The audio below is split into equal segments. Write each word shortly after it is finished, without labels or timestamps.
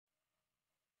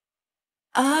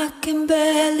I can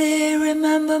barely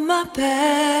remember my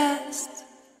past.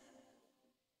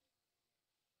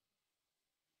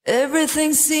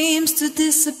 Everything seems to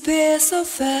disappear so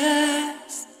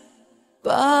fast.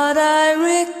 But I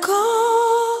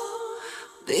recall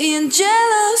being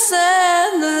jealous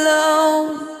and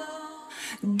alone,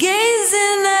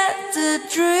 gazing at the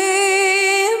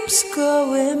dreams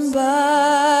going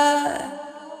by.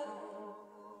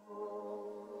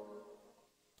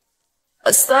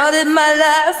 I started my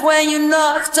life when you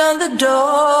knocked on the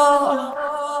door.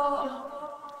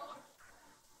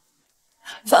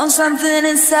 Found something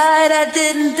inside I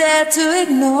didn't dare to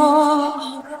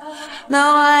ignore.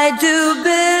 Now I do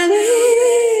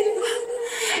believe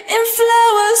in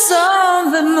flowers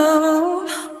on the moon.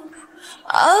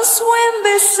 I'll swim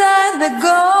beside the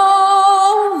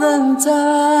golden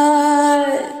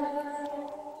tide.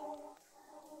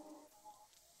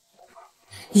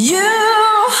 You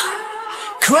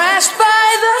crashed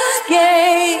by the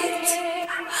gate,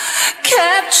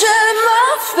 captured my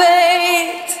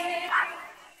fate.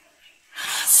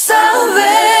 Salvation,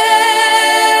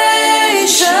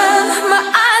 my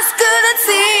eyes couldn't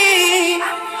see.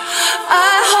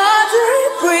 I hardly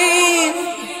breathe.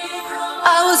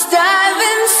 I was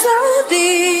diving so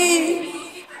deep.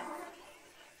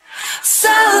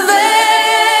 Salvation.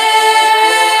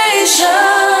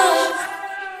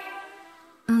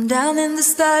 I'm down in the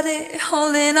study,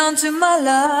 holding on to my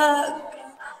luck.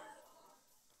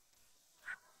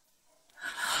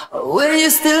 Will you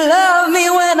still love me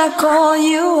when I call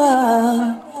you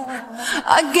up?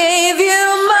 I gave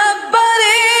you my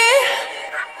body,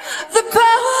 the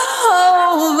power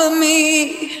over me.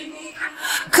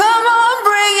 Come on,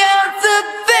 bring out the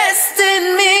best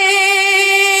in me.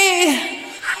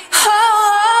 Oh,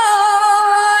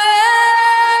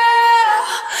 yeah.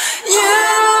 You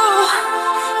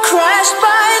crashed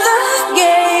by the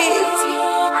gate,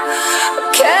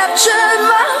 captured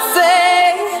my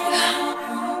fate.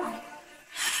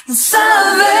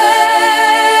 Salvation,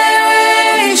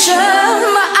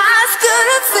 my eyes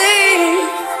couldn't see.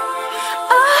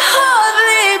 I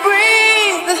hardly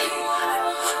breathe.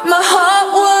 My heart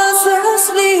was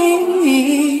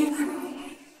asleep.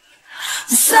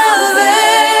 Salvation.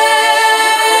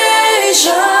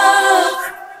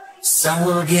 Some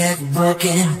will get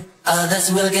broken, others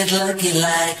will get lucky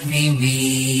like me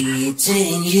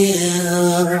meeting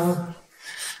you.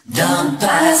 Don't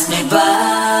pass me by.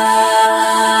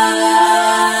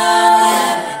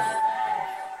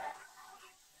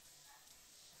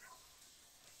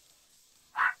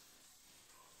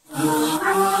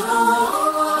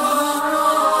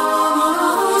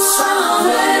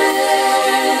 Salvation.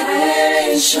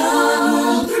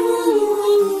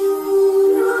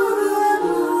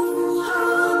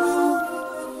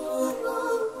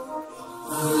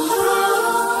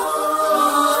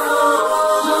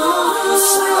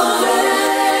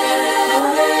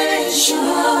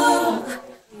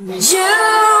 You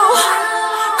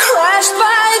crashed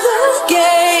by the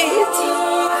gate,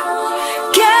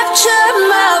 captured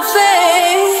my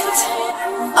fate.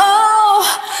 Oh,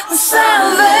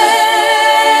 salvation.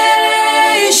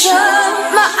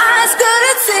 My eyes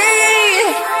couldn't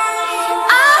see.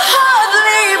 I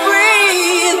hardly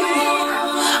breathe.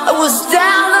 I was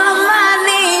down on my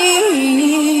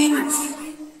knees.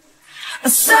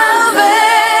 Salvation.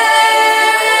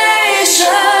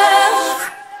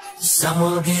 Some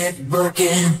will get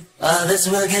broken, others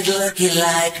will get lucky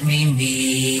like me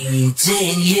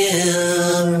meeting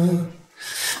you.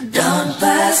 Don't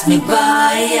pass me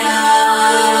by.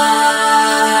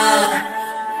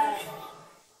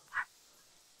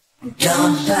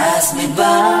 Don't pass me by.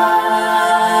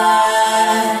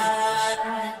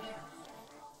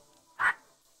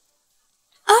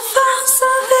 I found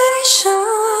salvation.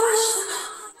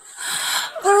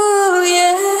 Oh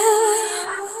yeah.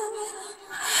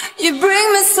 You bring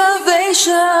me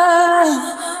salvation.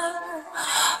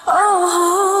 Oh,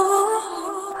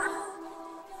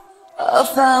 I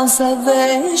found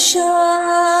salvation.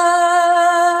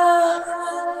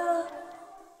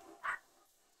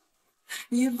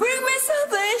 You bring me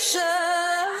salvation.